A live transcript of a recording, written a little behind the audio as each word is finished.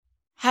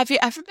Have you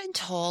ever been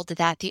told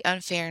that the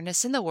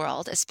unfairness in the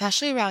world,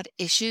 especially around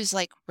issues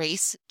like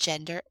race,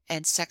 gender,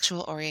 and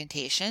sexual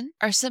orientation,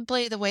 are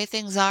simply the way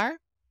things are?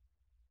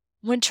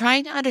 When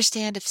trying to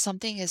understand if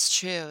something is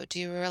true,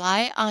 do you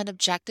rely on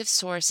objective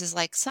sources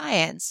like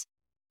science,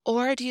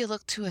 or do you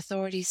look to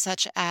authorities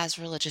such as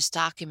religious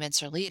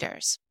documents or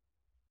leaders?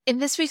 In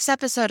this week's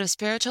episode of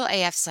Spiritual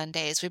AF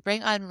Sundays, we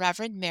bring on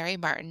Reverend Mary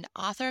Martin,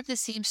 author of The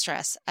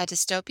Seamstress, a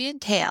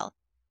dystopian tale,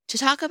 to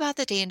talk about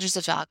the dangers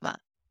of dogma.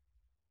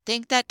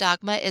 Think that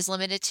dogma is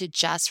limited to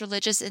just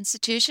religious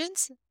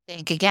institutions?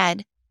 Think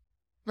again.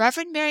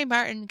 Reverend Mary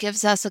Martin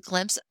gives us a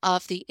glimpse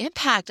of the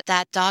impact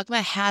that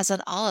dogma has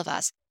on all of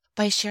us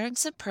by sharing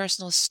some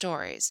personal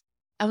stories.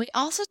 And we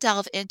also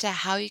delve into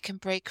how you can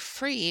break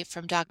free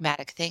from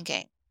dogmatic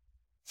thinking.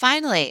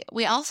 Finally,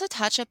 we also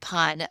touch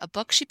upon a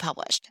book she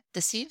published,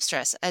 The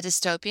Seamstress, a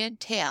dystopian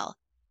tale,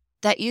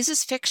 that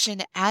uses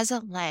fiction as a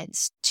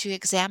lens to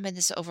examine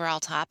this overall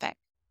topic.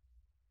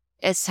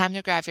 It's time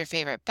to grab your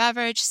favorite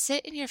beverage,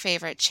 sit in your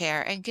favorite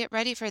chair, and get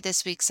ready for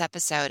this week's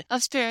episode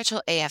of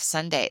Spiritual AF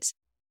Sundays,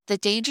 The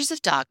Dangers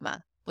of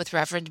Dogma with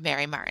Reverend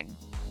Mary Martin.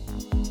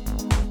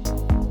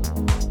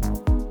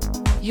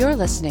 You're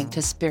listening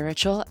to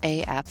Spiritual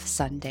AF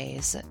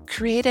Sundays,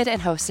 created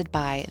and hosted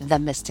by The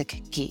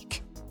Mystic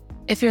Geek.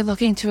 If you're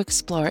looking to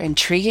explore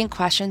intriguing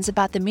questions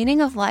about the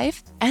meaning of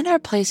life and our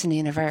place in the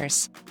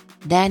universe,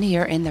 then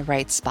you're in the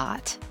right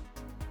spot.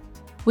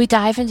 We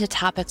dive into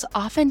topics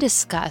often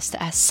discussed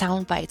as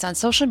sound bites on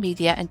social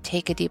media and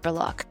take a deeper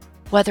look.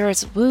 Whether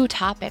it's woo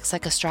topics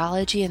like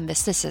astrology and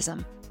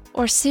mysticism,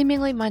 or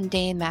seemingly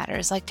mundane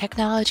matters like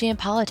technology and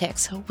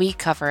politics, we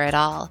cover it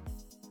all.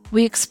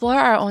 We explore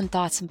our own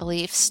thoughts and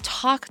beliefs,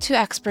 talk to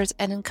experts,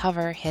 and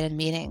uncover hidden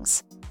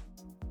meanings.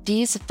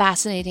 These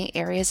fascinating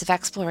areas of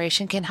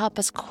exploration can help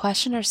us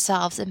question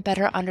ourselves and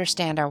better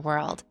understand our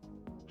world.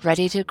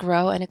 Ready to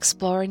grow and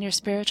explore in your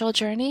spiritual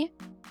journey?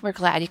 We're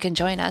glad you can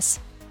join us.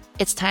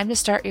 It's time to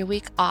start your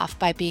week off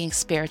by being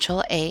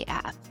spiritual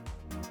AF.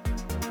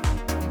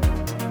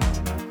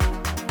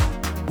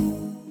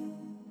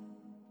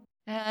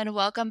 And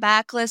welcome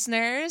back,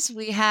 listeners.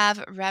 We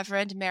have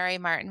Reverend Mary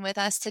Martin with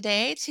us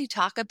today to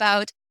talk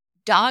about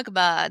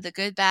dogma, the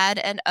good, bad,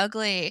 and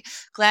ugly.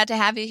 Glad to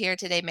have you here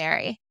today,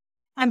 Mary.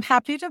 I'm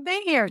happy to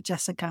be here,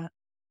 Jessica.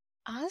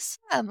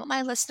 Awesome. Well,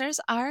 my listeners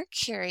are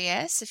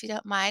curious. If you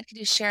don't mind, could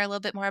you share a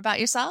little bit more about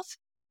yourself?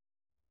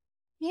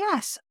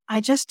 Yes,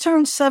 I just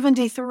turned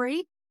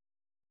 73.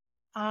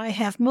 I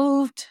have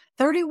moved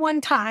 31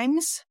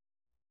 times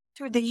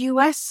to the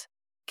U.S.,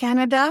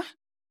 Canada,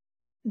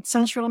 and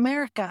Central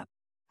America.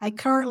 I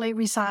currently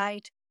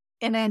reside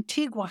in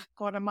Antigua,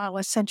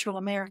 Guatemala, Central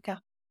America.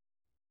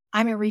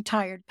 I'm a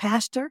retired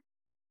pastor.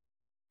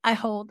 I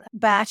hold a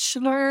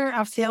Bachelor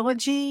of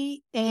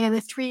Theology and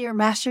a 3-year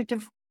Master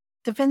of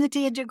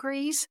Divinity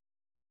degrees,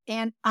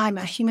 and I'm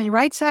a human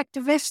rights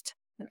activist,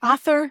 an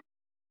author.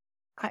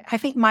 I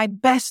think my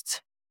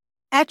best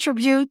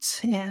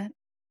attributes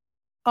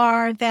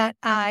are that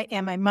I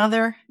am a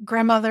mother,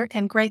 grandmother,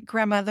 and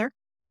great-grandmother,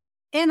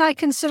 and I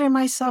consider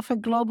myself a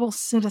global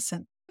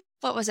citizen.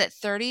 What was it,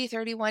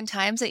 31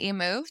 times that you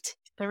moved?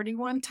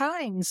 31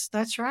 times,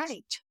 that's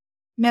right.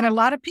 Met a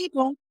lot of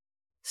people.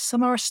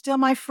 Some are still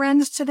my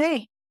friends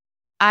today.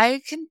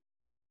 I can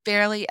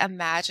barely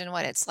imagine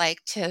what it's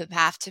like to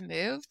have to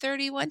move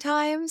 31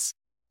 times.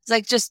 It's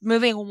like just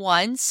moving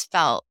once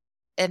felt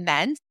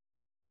immense.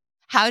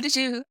 How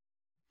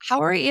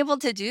were you able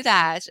to do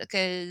that?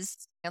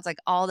 Because it's like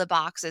all the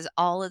boxes,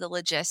 all of the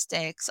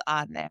logistics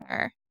on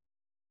there.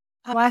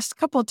 The last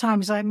couple of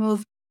times I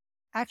moved,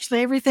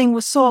 actually everything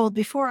was sold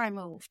before I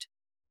moved.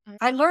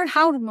 I learned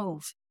how to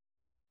move,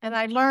 and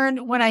I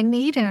learned what I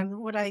need and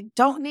what I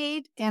don't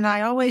need, and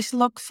I always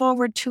look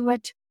forward to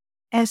it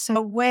as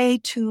a way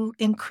to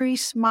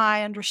increase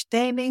my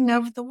understanding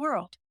of the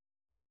world.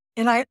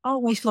 And I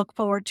always look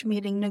forward to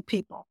meeting new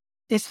people.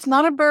 It's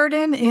not a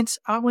burden. It's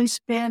always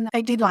been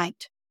a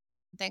delight.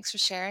 Thanks for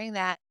sharing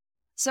that.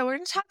 So we're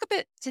going to talk a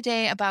bit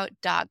today about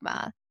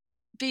dogma.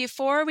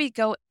 Before we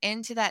go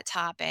into that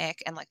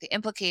topic and like the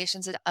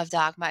implications of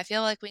dogma, I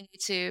feel like we need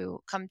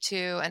to come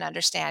to an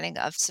understanding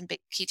of some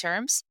big key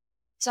terms.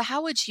 So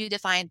how would you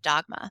define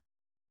dogma?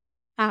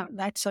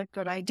 That's a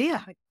good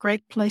idea. A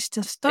great place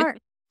to start,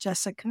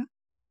 Jessica.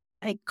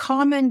 A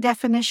common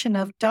definition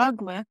of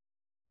dogma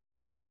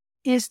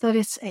is that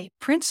it's a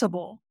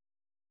principle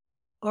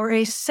or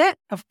a set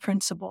of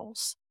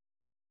principles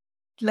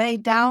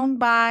laid down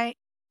by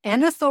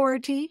an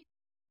authority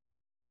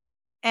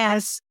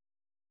as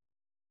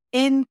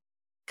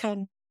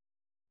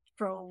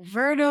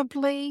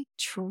incontrovertibly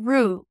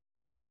true.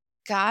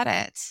 Got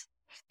it.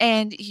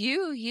 And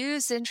you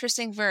used an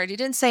interesting word. You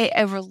didn't say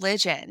a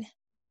religion.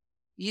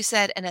 You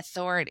said an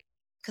authority.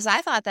 Because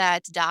I thought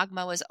that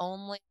dogma was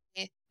only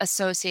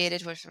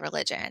associated with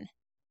religion.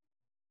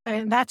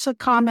 And that's a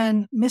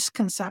common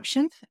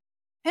misconception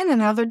and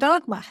another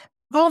dogma.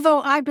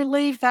 Although I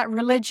believe that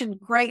religion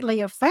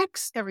greatly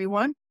affects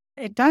everyone,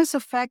 it does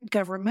affect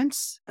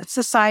governments,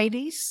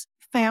 societies,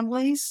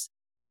 families,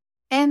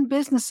 and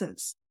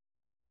businesses.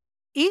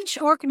 Each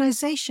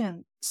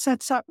organization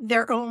sets up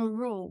their own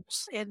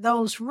rules, and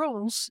those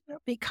rules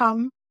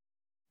become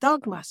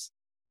dogmas.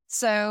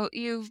 So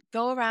you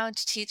go around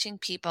teaching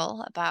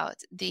people about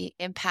the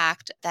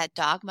impact that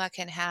dogma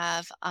can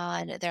have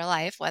on their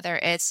life, whether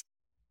it's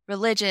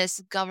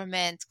religious,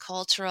 government,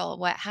 cultural,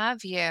 what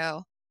have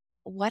you.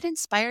 What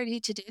inspired you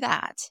to do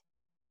that?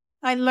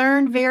 I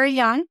learned very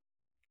young.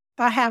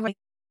 I have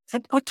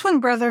a twin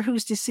brother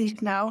who's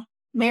deceased now,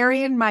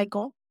 Mary and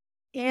Michael.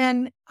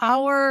 In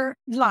our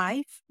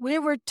life, we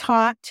were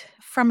taught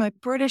from a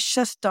British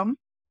system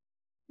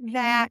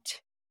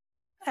that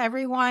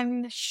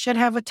everyone should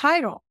have a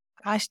title.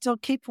 I still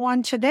keep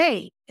one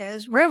today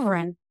as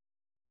Reverend,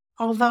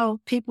 although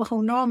people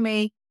who know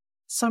me,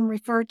 some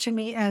refer to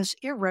me as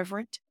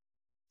irreverent.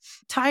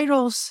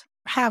 Titles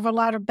have a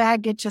lot of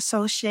baggage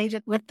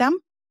associated with them,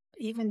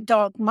 even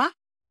dogma.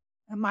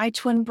 My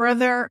twin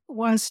brother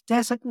was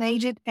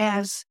designated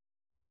as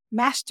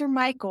Master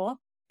Michael,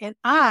 and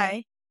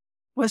I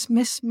was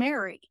Miss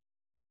Mary.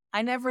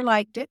 I never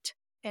liked it.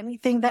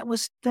 Anything that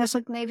was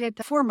designated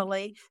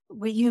formally,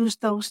 we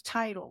used those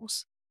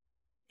titles.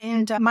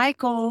 And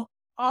Michael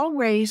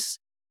always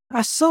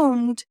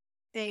assumed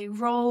a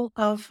role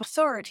of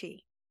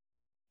authority.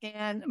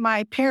 And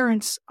my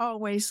parents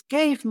always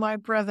gave my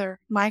brother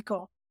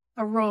Michael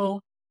a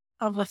role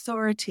of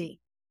authority.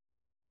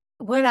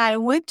 When I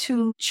went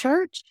to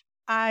church,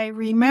 I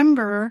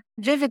remember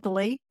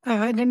vividly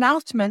an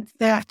announcement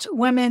that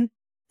women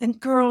and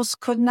girls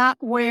could not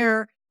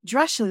wear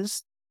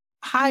dresses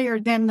higher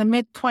than the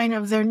midpoint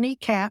of their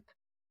kneecap.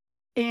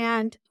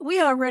 And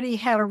we already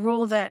had a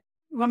rule that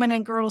women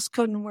and girls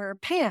couldn't wear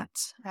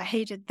pants. I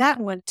hated that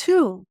one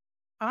too.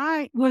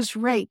 I was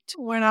raped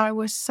when I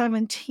was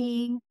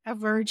 17, a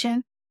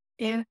virgin,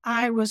 and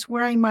I was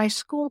wearing my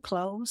school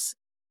clothes.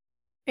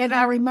 And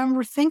I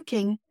remember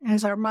thinking,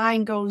 as our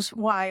mind goes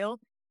wild,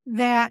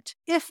 that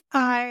if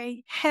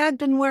I had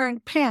been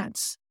wearing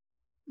pants,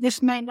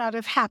 this may not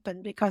have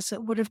happened because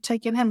it would have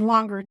taken him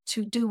longer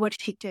to do what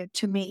he did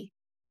to me.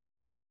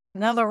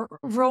 Another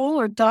rule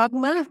or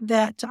dogma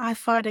that I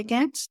fought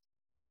against,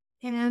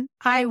 and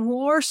I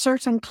wore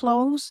certain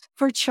clothes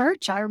for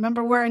church. I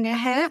remember wearing a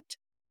hat,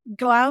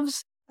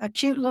 gloves, a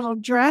cute little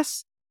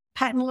dress,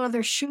 patent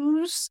leather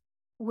shoes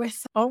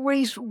with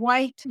always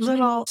white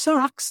little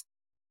socks,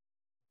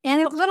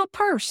 and a little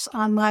purse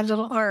on my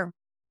little arm,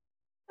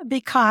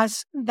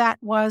 because that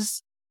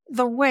was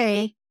the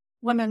way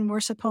women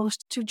were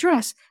supposed to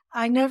dress.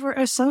 I never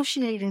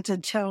associated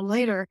until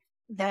later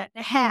that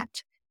a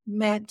hat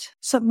meant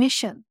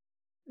submission,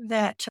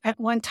 that at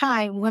one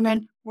time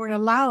women weren't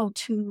allowed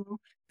to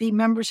be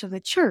members of the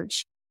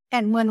church.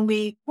 And when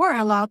we were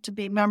allowed to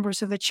be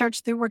members of the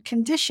church, there were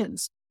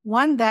conditions.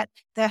 One, that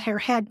her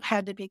head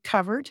had to be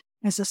covered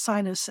as a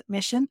sign of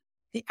submission.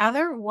 The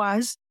other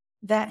was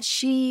that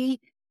she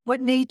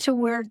would need to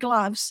wear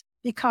gloves,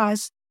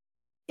 because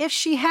if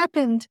she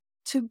happened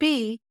to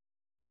be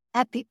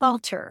at the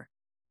altar,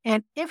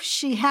 and if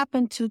she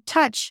happened to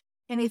touch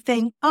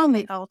anything on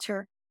the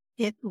altar,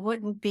 it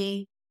wouldn't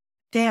be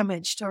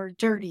damaged or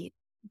dirtied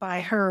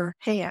by her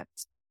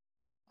hands.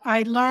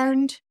 I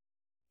learned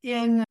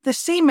in the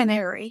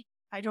seminary,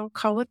 I don't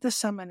call it the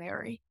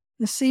seminary,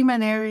 the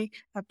seminary,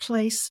 a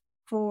place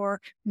for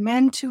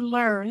men to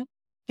learn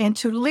and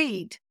to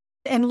lead.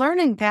 And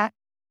learning that,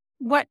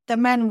 what the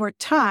men were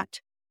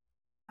taught,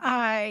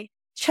 I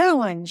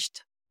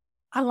challenged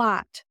a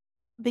lot,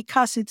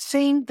 because it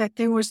seemed that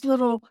there was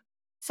little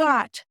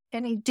thought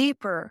any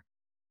deeper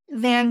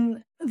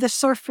than the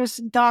surface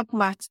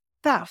dogma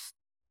stuff.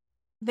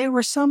 There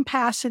were some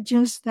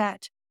passages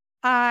that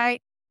I,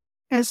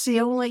 as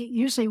the only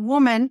usually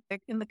woman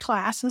in the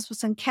class, this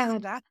was in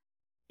Canada,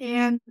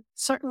 and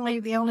certainly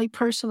the only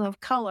person of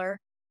color,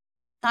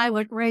 I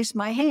would raise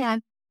my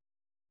hand,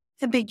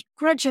 and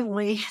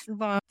begrudgingly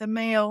the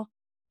male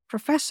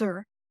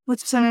professor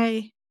would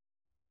say,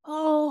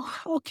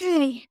 "Oh,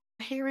 okay,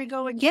 here we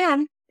go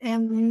again."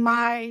 And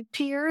my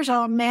peers,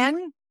 all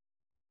men,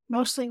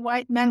 mostly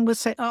white men, would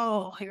say,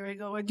 "Oh, here we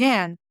go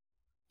again."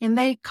 And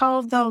they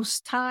called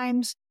those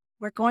times,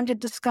 we're going to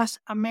discuss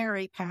a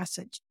Mary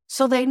passage.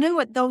 So they knew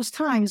at those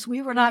times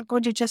we were not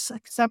going to just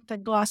accept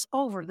and gloss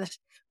over this,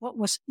 what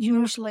was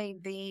usually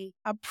the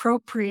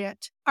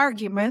appropriate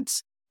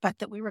arguments, but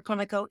that we were going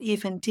to go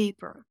even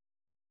deeper.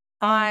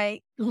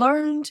 I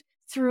learned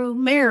through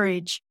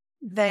marriage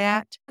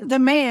that the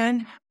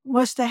man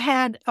was the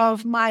head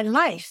of my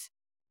life,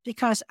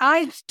 because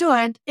I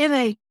stood in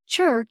a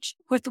church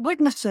with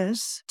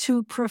witnesses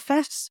to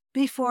profess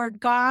before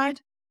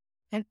God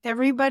and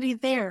everybody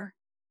there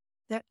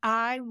that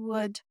I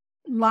would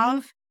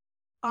love,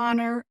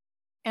 honor,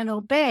 and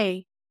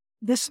obey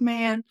this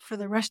man for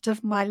the rest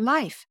of my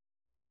life.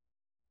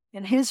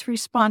 And his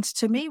response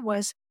to me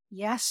was,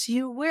 "Yes,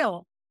 you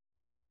will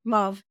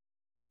love,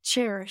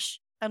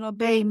 cherish, and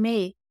obey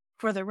me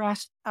for the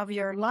rest of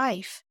your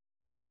life."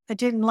 I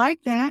didn't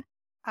like that.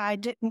 I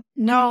didn't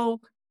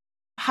know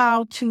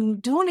how to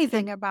do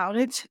anything about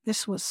it.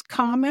 This was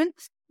common.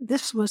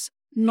 This was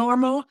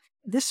normal.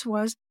 This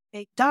was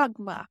a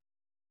dogma.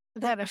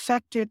 that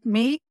affected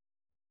me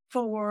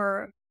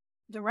for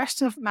the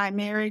rest of my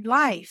married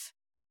life.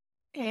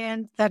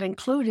 And that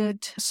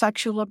included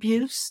sexual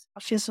abuse,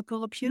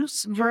 physical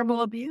abuse,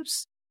 verbal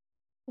abuse.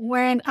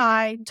 When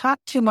I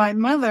talked to my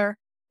mother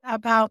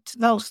about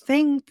those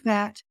things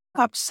that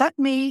upset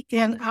me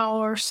in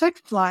our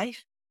sex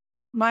life,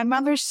 my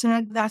mother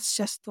said, that's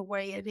just the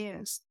way it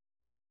is.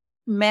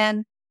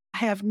 Men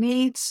have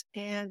needs,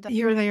 and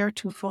you're there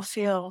to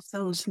fulfill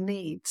those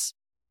needs.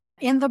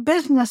 In the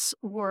business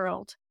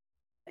world,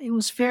 it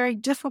was very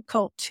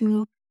difficult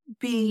to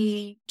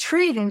be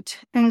treated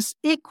as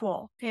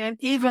equal and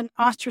even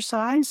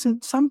ostracized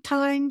and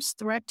sometimes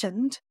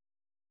threatened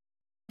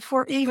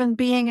for even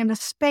being in a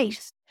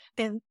space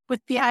and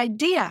with the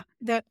idea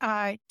that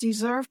I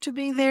deserved to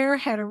be there,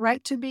 had a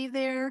right to be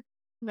there,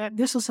 that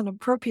this was an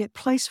appropriate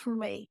place for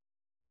me.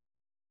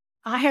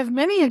 I have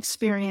many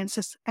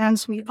experiences,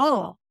 as we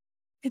all.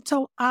 And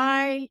so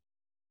I,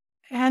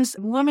 as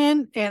a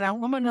woman and a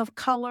woman of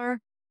color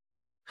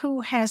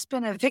who has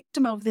been a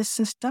victim of this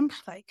system,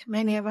 like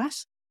many of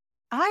us,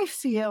 I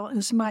feel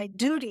it's my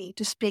duty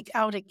to speak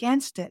out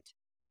against it.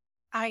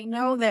 I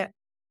know that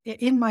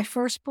in my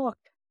first book,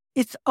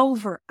 it's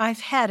over.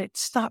 I've had it.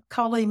 Stop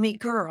calling me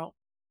girl.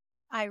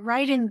 I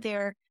write in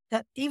there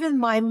that even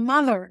my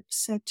mother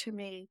said to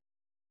me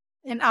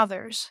and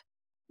others,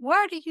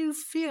 why do you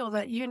feel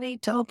that you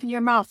need to open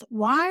your mouth?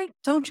 Why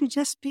don't you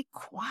just be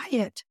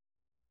quiet?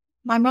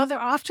 My mother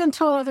often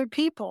told other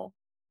people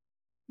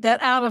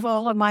that out of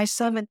all of my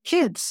 7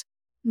 kids,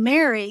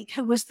 Mary,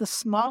 who was the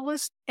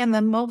smallest and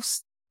the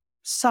most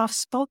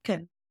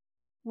soft-spoken,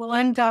 will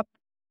end up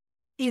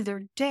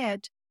either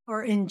dead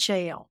or in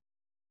jail.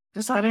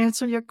 Does that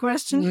answer your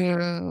question?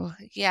 Ooh,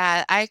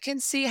 yeah, I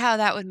can see how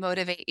that would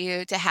motivate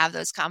you to have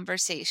those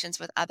conversations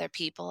with other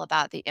people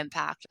about the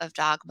impact of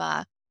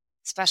dogma,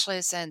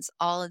 especially since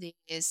all of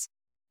these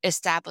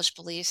established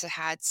beliefs have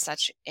had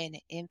such an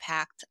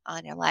impact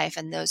on your life.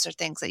 And those are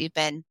things that you've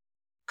been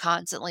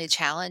constantly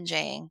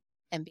challenging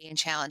and being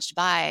challenged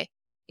by.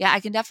 Yeah,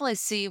 I can definitely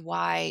see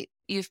why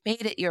you've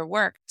made it your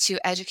work to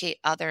educate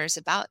others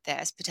about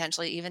this,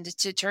 potentially even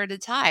to turn the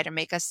tide or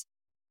make us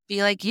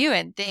be like you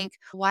and think,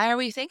 why are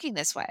we thinking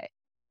this way?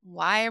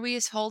 Why are we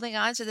just holding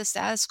on to the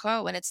status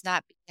quo when it's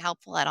not being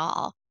helpful at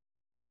all?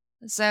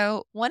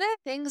 So, one of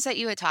the things that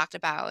you had talked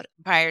about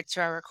prior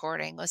to our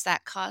recording was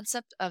that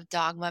concept of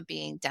dogma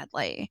being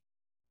deadly.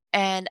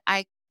 And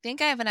I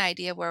think I have an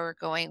idea where we're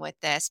going with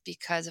this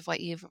because of what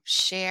you've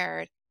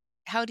shared.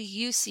 How do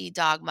you see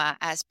dogma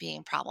as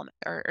being problematic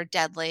or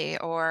deadly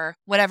or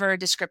whatever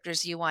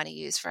descriptors you want to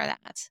use for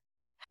that?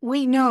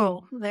 We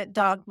know that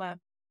dogma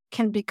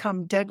can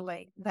become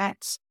deadly.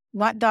 That's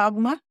not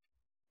dogma.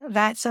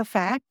 That's a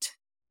fact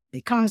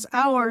because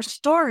our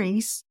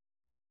stories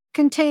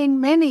contain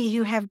many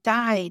who have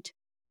died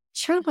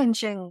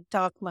challenging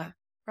dogma,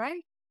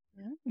 right?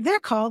 Yeah. They're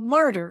called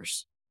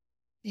martyrs.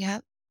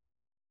 Yep.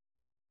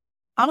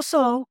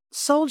 Also,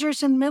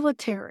 soldiers in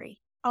military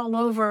all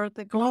over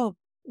the globe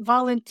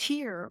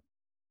volunteer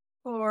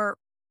or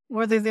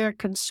whether they're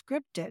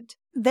conscripted,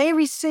 they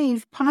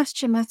receive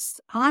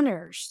posthumous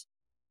honors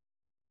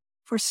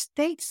for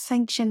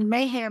state-sanctioned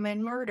mayhem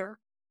and murder.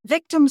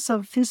 Victims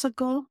of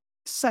physical,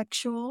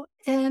 sexual,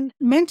 and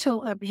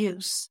mental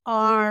abuse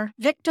are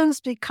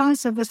victims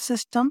because of a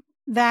system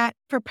that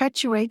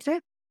perpetuates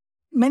it.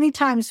 Many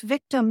times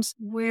victims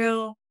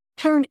will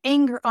turn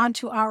anger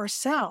onto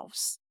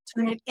ourselves,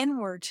 turn it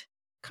inward,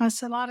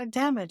 cause a lot of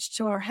damage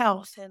to our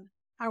health and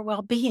our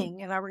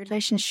well-being and our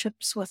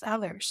relationships with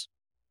others.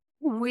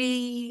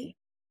 We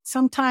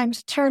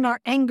sometimes turn our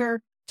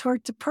anger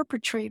toward the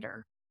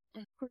perpetrator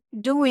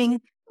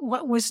doing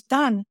what was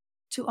done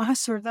to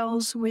us or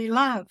those we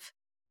love.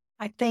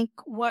 I think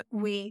what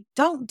we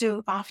don't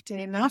do often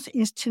enough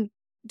is to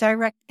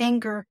direct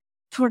anger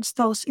towards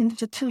those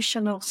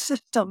institutional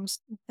systems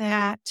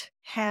that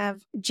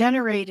have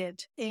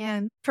generated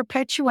and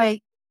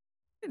perpetuate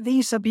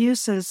these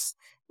abuses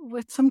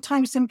with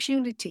sometimes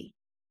impunity.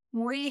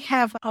 We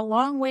have a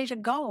long way to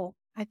go,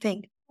 I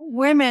think.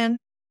 Women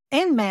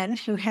and men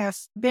who have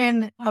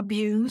been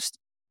abused,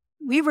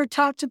 we were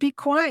taught to be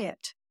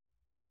quiet,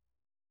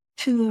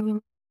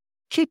 to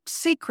keep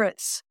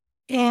secrets,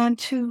 and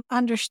to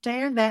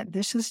understand that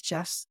this is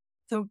just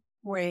the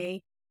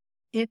way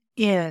it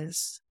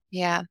is.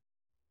 Yeah.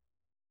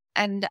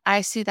 And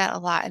I see that a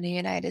lot in the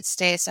United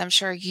States. I'm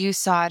sure you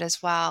saw it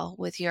as well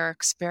with your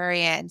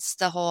experience,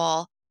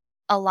 a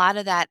lot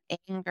of that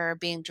anger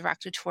being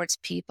directed towards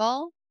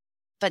people,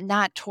 but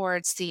not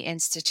towards the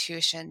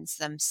institutions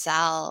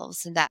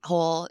themselves. And that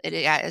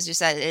yeah, as you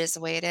said, it is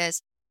the way it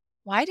is.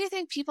 Why do you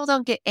think people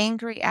don't get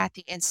angry at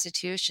the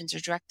institutions or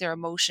direct their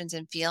emotions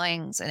and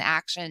feelings and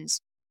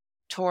actions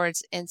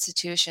towards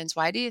institutions?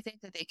 Why do you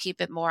think that they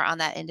keep it more on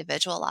that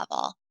individual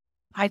level?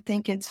 I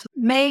think it's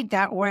made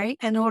that way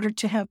in order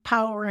to have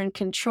power and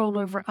control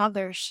over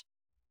others.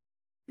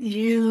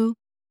 You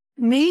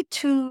need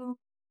to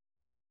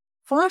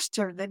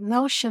foster the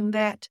notion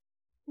that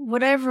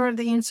whatever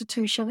the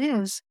institution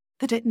is,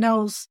 that it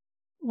knows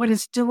what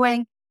it's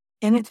doing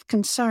and it's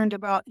concerned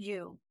about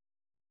you.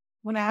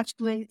 when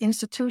actually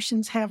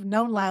institutions have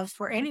no love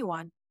for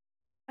anyone.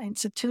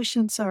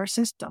 Institutions are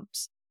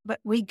systems, but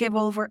we give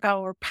over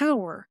our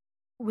power.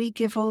 We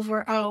give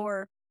over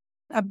our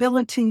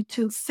ability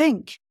to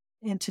think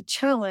and to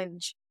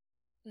challenge,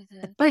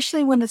 Mhm.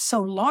 especially when it's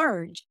so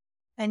large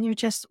and you're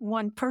just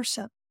one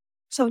person.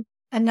 So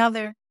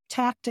another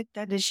tactic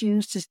that is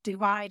used is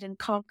divide and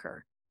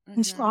conquer.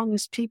 As Mhm. long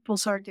as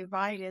peoples are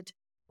divided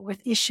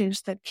with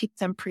issues that keep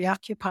them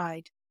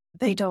preoccupied,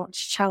 they don't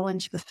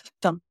challenge the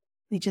system.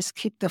 They just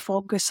keep the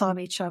focus on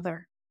each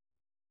other.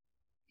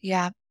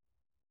 Yeah,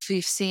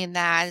 we've seen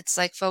that. It's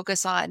like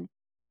focus on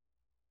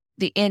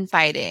the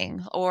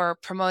infighting or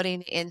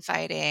promoting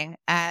infighting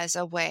as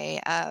a way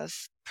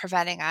of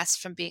preventing us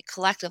from being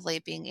collectively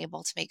being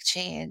able to make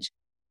change.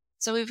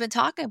 So we've been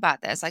talking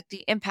about this, like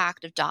the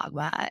impact of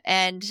dogma,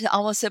 and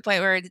almost to the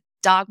point where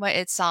dogma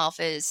itself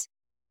is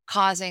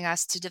causing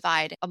us to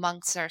divide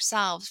amongst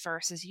ourselves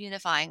versus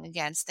unifying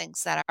against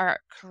things that are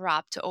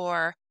corrupt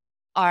or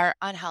are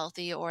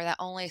unhealthy or that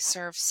only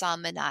serve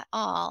some and not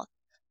all.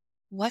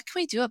 What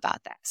can we do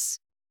about this?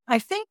 I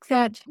think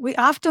that we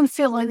often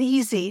feel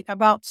uneasy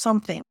about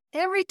something.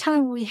 Every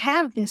time we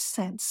have this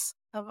sense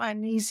of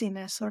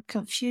uneasiness or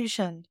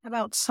confusion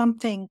about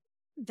something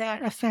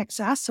that affects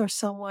us or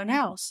someone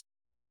else,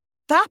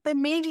 stop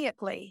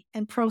immediately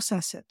and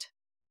process it.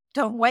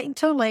 Don't wait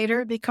until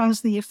later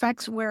because the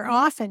effects wear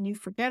off and you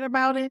forget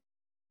about it,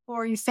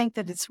 or you think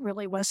that it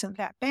really wasn't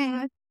that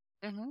bad,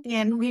 Hmm.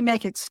 and we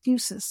make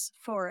excuses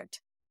for it.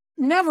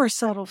 Never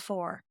settle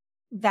for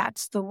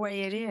that's the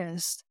way it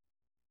is,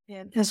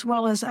 and as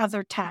well as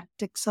other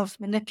tactics of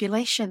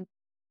manipulation,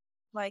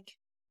 like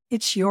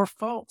it's your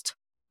fault,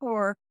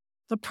 or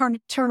the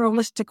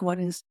paternalistic one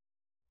is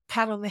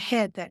pat on the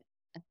head that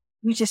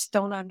we just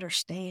don't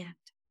understand.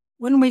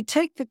 When we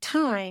take the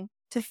time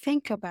to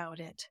think about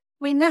it,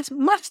 we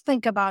must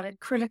think about it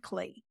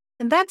critically.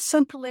 And that's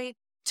simply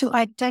to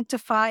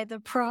identify the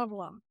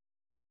problem.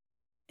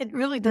 It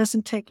really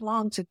doesn't take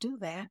long to do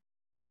that.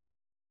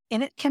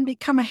 And it can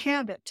become a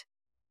habit.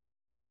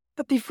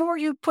 But before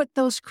you put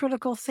those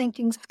critical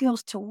thinking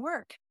skills to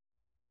work,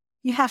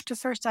 you have to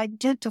first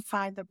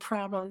identify the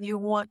problem you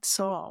want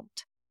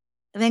solved.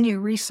 And then you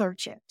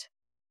research it.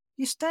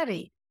 You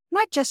study,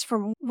 not just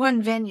from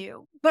one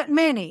venue, but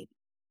many.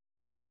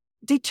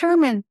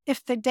 Determine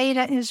if the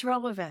data is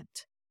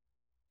relevant,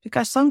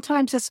 because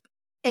sometimes it's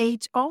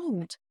age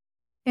old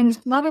and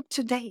it's not up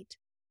to date.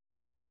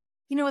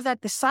 You know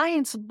that the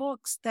science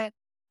books that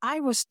I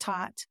was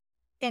taught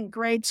in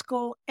grade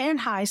school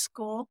and high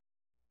school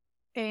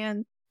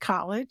and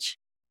college,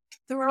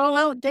 they were all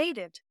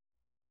outdated.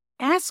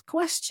 Ask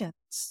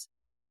questions,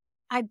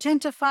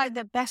 identify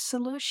the best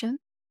solution,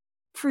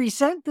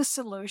 present the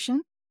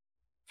solution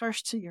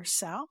first to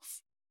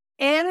yourself,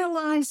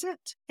 analyze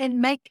it, and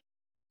make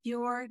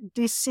your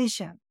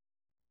decision.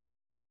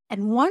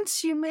 And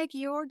once you make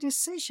your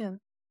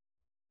decision,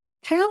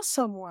 tell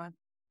someone.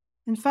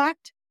 In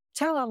fact,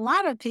 tell a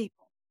lot of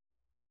people.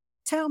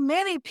 Tell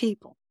many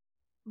people.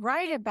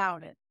 Write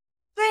about it.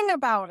 Sing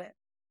about it.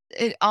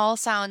 It all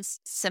sounds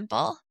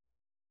simple,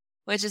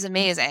 which is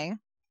amazing.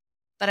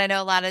 But I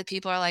know a lot of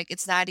people are like,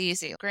 it's not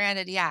easy.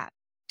 Granted, yeah,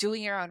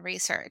 doing your own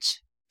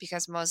research,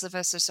 because most of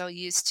us are so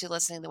used to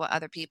listening to what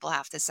other people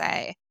have to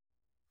say,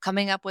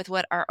 coming up with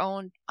what our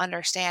own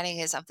understanding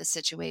is of the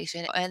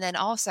situation, and then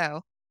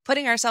also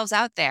putting ourselves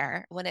out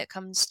there when it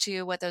comes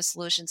to what those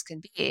solutions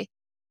can be.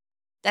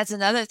 That's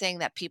another thing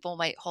that people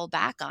might hold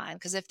back on,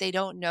 because if they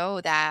don't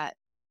know that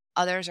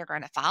others are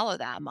going to follow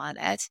them on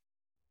it,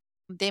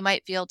 they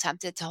might feel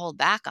tempted to hold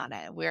back on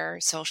it. We're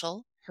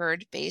social,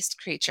 herd based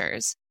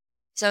creatures.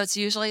 So it's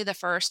usually the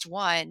first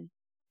one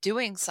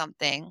doing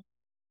something.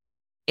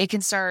 It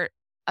can start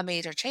a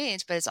major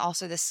change, but it's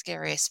also the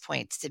scariest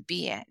point to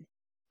be in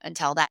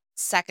until that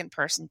second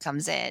person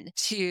comes in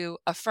to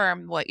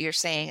affirm what you're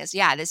saying is,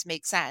 yeah, this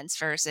makes sense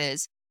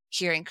versus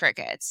hearing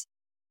crickets.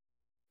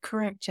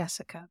 Correct,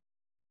 Jessica.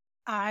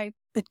 I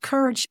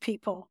encourage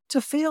people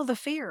to feel the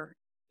fear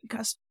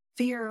because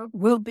fear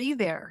will be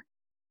there.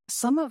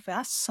 Some of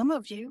us, some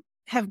of you,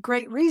 have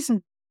great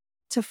reason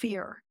to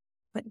fear,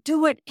 but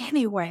do it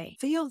anyway.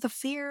 Feel the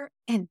fear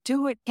and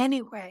do it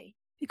anyway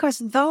because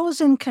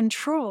those in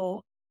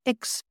control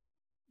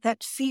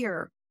that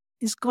fear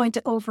is going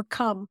to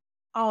overcome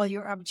all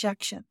your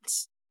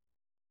objections.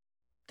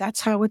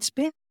 That's how it's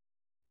been.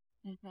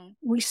 Mhm.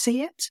 We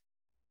see it.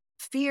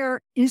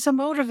 Fear is a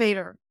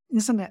motivator,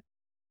 isn't it?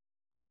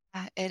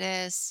 It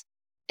is.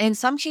 In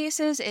some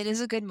cases, it is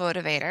a good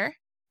motivator.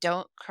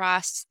 Don't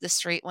cross the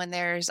street when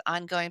there's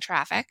ongoing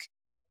traffic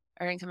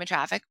or incoming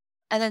traffic.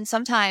 And then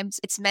sometimes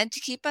it's meant to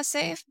keep us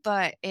safe,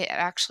 but it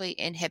actually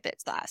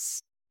inhibits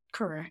us.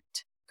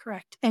 Correct.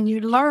 Correct. And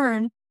you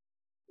learn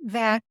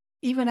that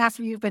even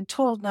after you've been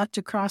told not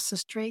to cross the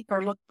street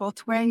or look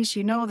both ways,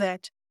 you know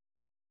that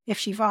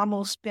if you've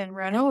almost been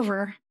run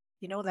over,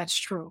 you know that's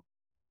true.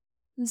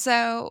 And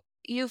so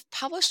you've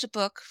published a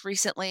book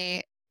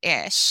recently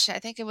ish. I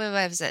think what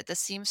was it? The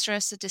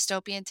Seamstress, a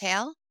Dystopian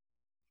Tale?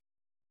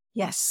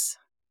 Yes.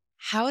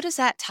 How does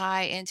that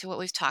tie into what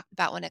we've talked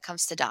about when it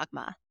comes to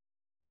dogma?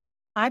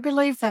 I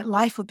believe that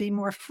life would be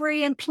more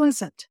free and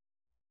pleasant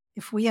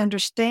if we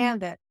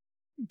understand that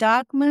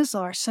dogmas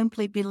are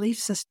simply belief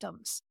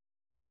systems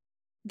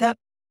that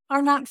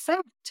are not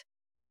fact,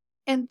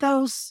 and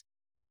those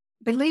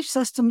belief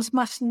systems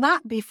must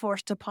not be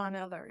forced upon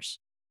others.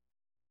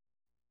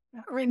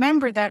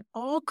 Remember that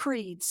all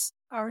creeds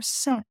are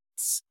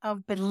sets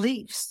of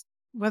beliefs,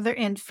 whether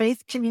in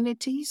faith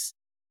communities,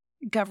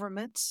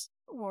 governments,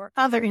 or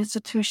other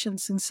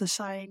institutions and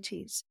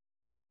societies.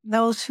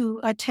 Those who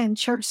attend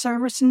church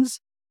services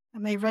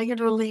may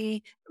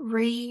regularly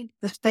read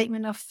the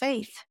statement of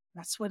faith.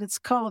 That's what it's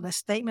called, a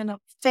statement of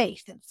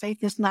faith. And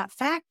faith is not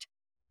fact,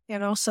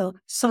 and also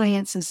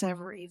science is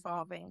ever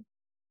evolving.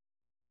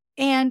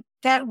 And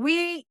that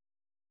we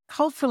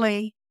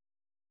hopefully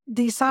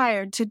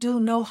desire to do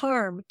no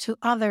harm to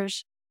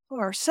others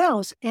or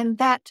ourselves. And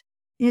that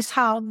is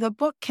how the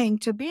book came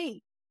to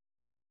be.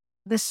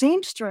 The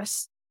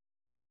Seamstress,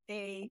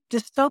 a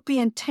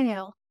dystopian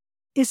tale,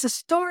 is a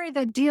story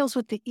that deals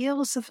with the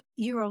ills of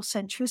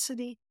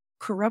Eurocentricity,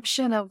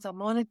 corruption of the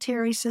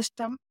monetary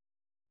system,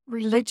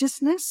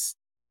 religiousness,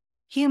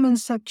 human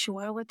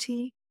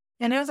sexuality,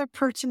 and other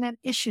pertinent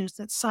issues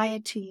that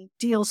society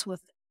deals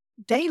with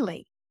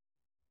daily.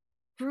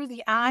 Through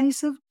the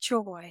eyes of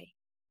Joy,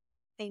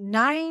 a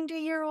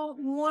 90-year-old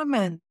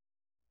woman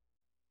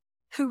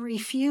who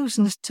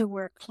refuses to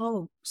wear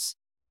clothes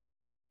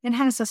and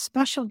has a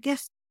special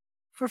gift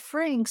for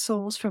freeing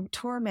souls from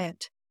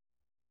torment.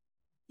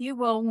 You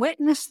will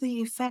witness the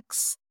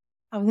effects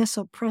of this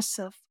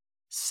oppressive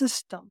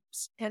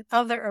systems and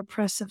other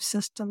oppressive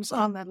systems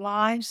on the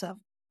lives of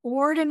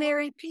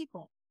ordinary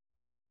people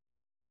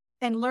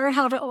and learn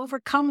how to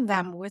overcome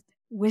them with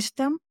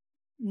wisdom,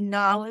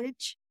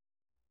 knowledge,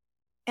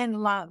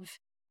 and love.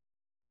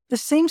 The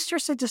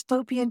Seamstress, a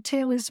dystopian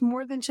tale, is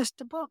more than just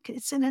a book.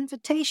 It's an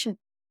invitation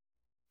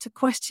to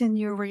question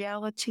your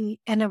reality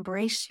and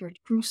embrace your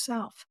true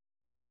self.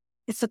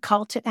 It's a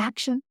call to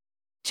action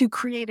to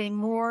create a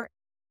more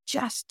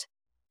just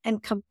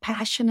and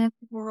compassionate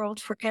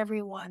world for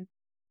everyone.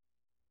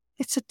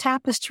 It's a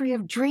tapestry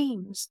of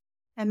dreams,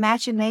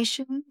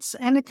 imaginations,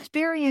 and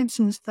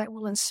experiences that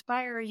will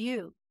inspire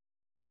you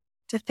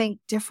to think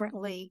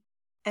differently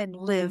and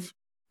live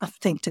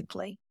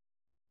authentically.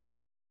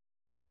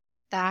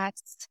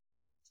 That's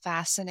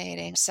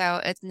fascinating.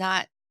 So it's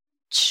not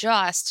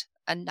just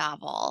a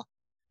novel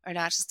or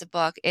not just a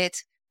book.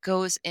 It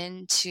goes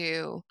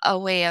into a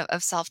way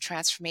of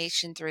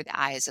self-transformation through the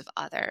eyes of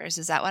others.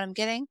 Is that what I'm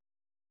getting?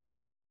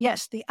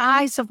 Yes, the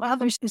eyes of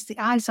others is the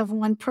eyes of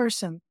one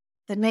person,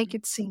 the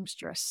naked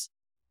seamstress.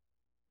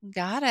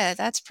 Got it.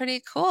 That's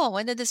pretty cool.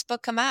 When did this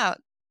book come out?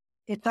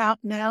 It's out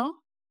now.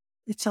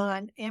 It's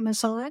on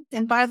Amazon.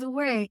 And by the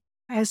way,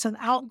 as an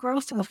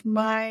outgrowth of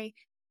my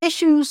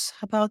issues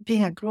about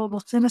being a global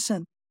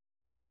citizen,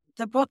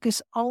 the book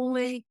is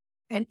only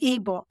an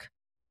ebook.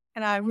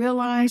 And I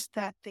realized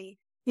that the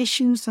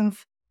issues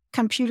of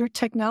computer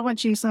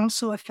technologies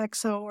also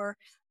affects our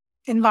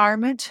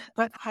environment,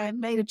 but I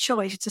made a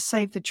choice to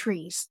save the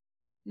trees.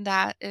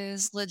 That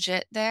is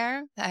legit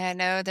there. I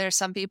know there's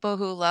some people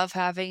who love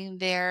having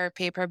their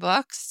paper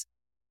books,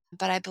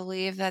 but I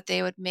believe that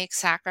they would make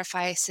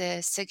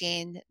sacrifices to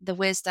gain the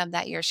wisdom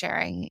that you're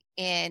sharing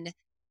in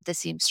The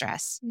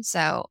Seamstress.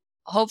 So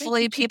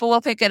hopefully people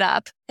will pick it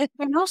up.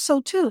 And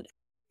also, too,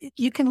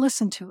 you can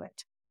listen to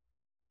it.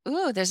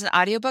 Ooh, there's an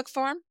audiobook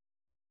form?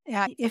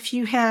 Yeah, if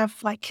you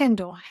have, like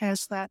Kindle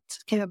has that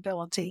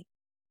capability.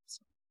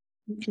 So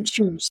you can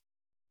choose.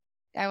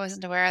 I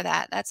wasn't aware of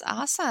that. That's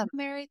awesome.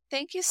 Mary,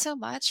 thank you so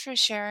much for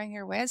sharing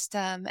your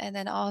wisdom and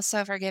then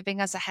also for giving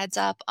us a heads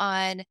up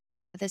on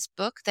this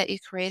book that you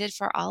created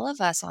for all of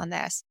us on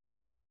this.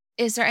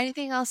 Is there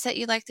anything else that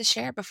you'd like to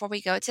share before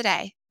we go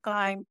today?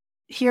 I'm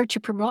here to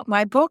promote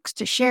my books,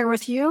 to share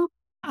with you.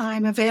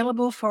 I'm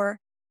available for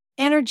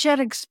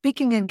energetic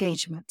speaking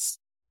engagements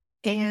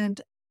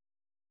and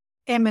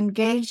am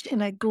engaged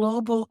in a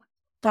global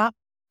Stop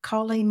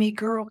Calling Me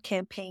Girl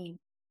campaign.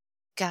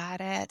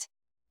 Got it.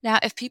 Now,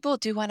 if people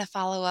do want to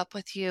follow up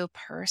with you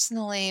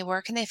personally,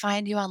 where can they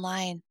find you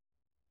online?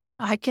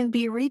 I can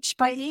be reached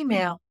by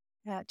email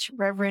at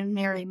Reverend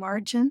Mary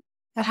Margin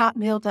at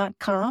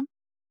hotmail.com,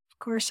 of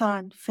course,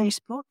 on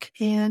Facebook,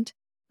 and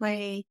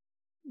my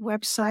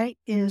website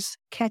is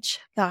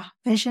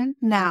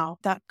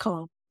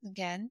catchthevisionnow.com.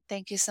 Again,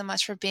 thank you so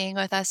much for being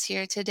with us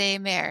here today,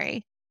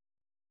 Mary.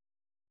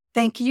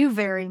 Thank you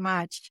very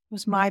much. It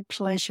was my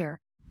pleasure.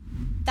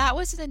 That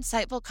was an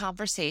insightful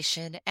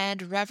conversation,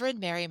 and Reverend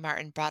Mary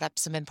Martin brought up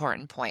some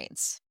important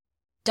points.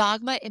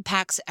 Dogma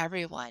impacts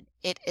everyone.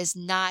 It is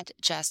not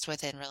just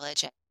within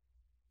religion.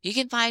 You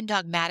can find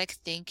dogmatic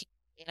thinking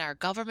in our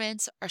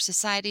governments, our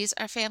societies,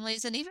 our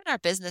families, and even our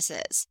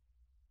businesses.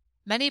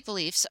 Many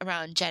beliefs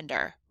around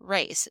gender,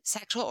 race,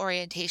 sexual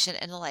orientation,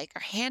 and the like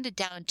are handed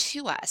down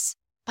to us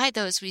by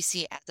those we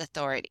see as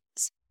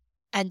authorities,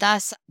 and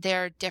thus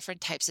there are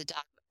different types of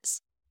dogmas.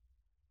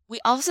 We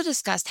also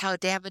discussed how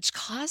damage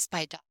caused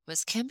by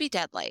dogmas can be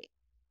deadly,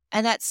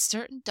 and that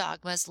certain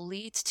dogmas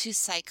lead to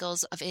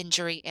cycles of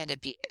injury and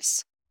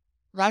abuse.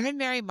 Reverend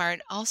Mary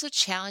Martin also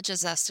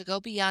challenges us to go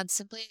beyond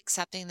simply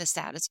accepting the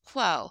status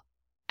quo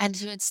and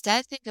to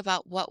instead think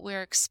about what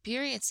we're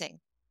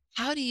experiencing,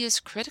 how to use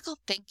critical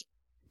thinking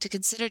to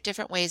consider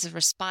different ways of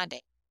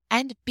responding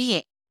and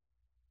being.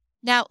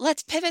 Now,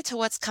 let's pivot to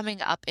what's coming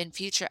up in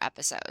future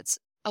episodes.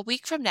 A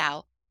week from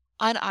now,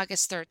 on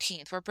August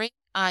 13th, we're bringing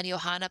on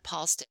Johanna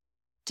Paulston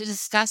to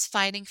discuss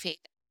finding faith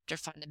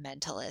after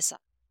fundamentalism.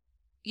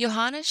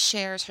 Johanna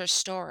shares her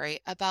story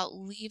about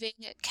leaving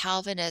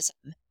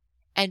Calvinism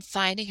and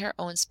finding her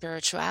own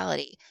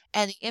spirituality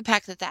and the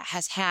impact that that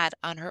has had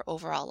on her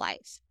overall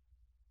life.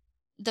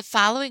 The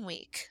following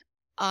week,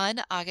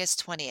 on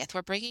August 20th,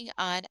 we're bringing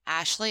on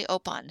Ashley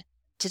Opon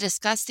to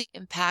discuss the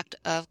impact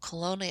of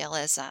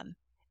colonialism,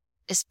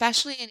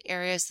 especially in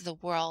areas of the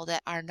world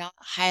that are not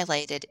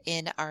highlighted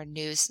in our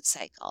news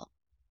cycle.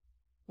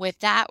 With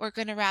that, we're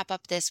going to wrap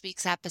up this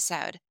week's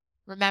episode.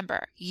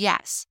 Remember,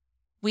 yes,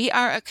 we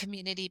are a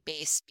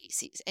community-based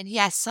species. And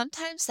yes,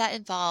 sometimes that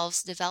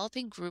involves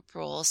developing group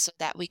rules so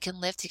that we can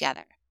live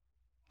together.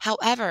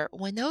 However,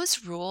 when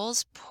those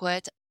rules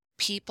put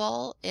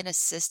people in a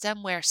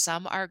system where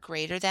some are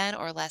greater than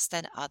or less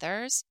than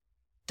others,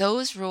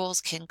 those rules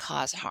can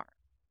cause harm.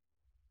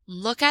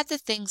 Look at the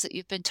things that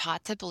you've been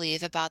taught to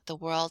believe about the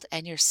world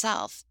and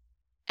yourself,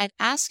 and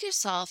ask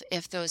yourself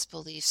if those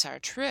beliefs are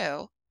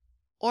true,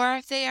 or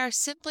if they are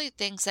simply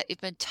things that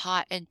you've been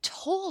taught and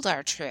told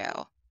are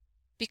true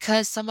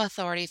because some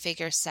authority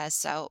figure says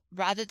so,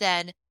 rather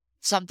than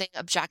something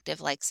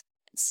objective like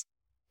science.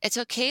 It's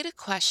okay to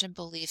question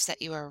beliefs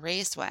that you were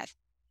raised with,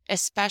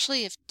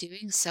 especially if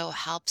doing so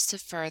helps to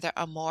further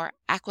a more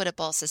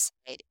equitable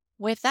society.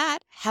 With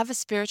that, have a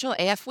spiritual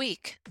AF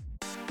week.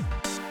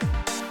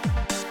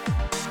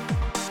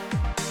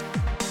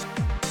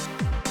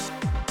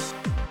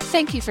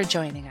 Thank you for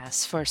joining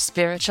us for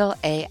Spiritual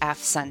AF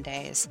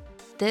Sundays.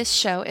 This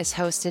show is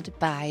hosted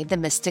by the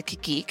Mystic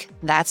Geek,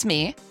 that's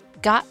me.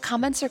 Got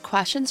comments or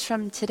questions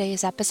from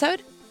today's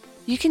episode?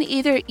 You can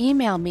either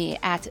email me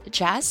at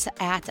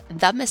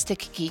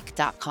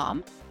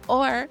jess@themysticgeek.com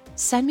or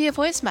send me a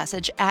voice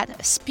message at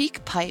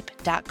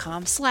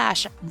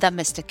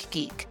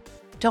speakpipe.com/themysticgeek.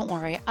 Don't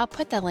worry, I'll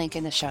put the link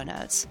in the show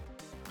notes.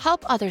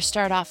 Help others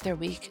start off their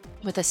week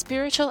with a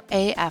Spiritual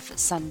AF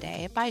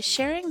Sunday by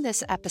sharing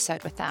this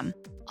episode with them.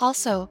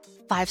 Also,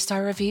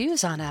 5-star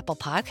reviews on Apple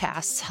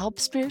Podcasts help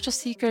spiritual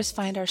seekers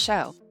find our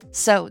show.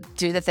 So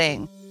do the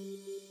thing.